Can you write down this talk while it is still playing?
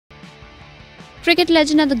Cricket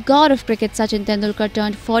legend and the god of cricket Sachin Tendulkar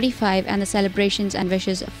turned 45 and the celebrations and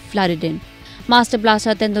wishes flooded in. Master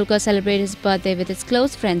Blaster Tendulkar celebrated his birthday with his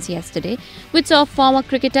close friends yesterday, which saw former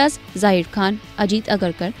cricketers Zahir Khan, Ajit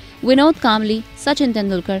Agarkar, Vinod Kamli, Sachin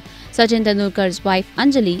Tendulkar's wife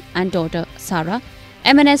Anjali and daughter Sara,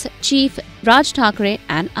 MNS chief Raj Thackeray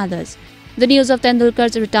and others. The news of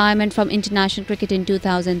Tendulkar's retirement from international cricket in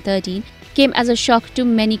 2013 came as a shock to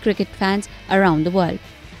many cricket fans around the world.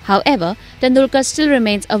 However, Tendulkar still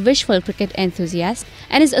remains a wishful cricket enthusiast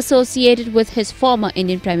and is associated with his former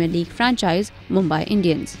Indian Premier League franchise, Mumbai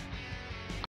Indians.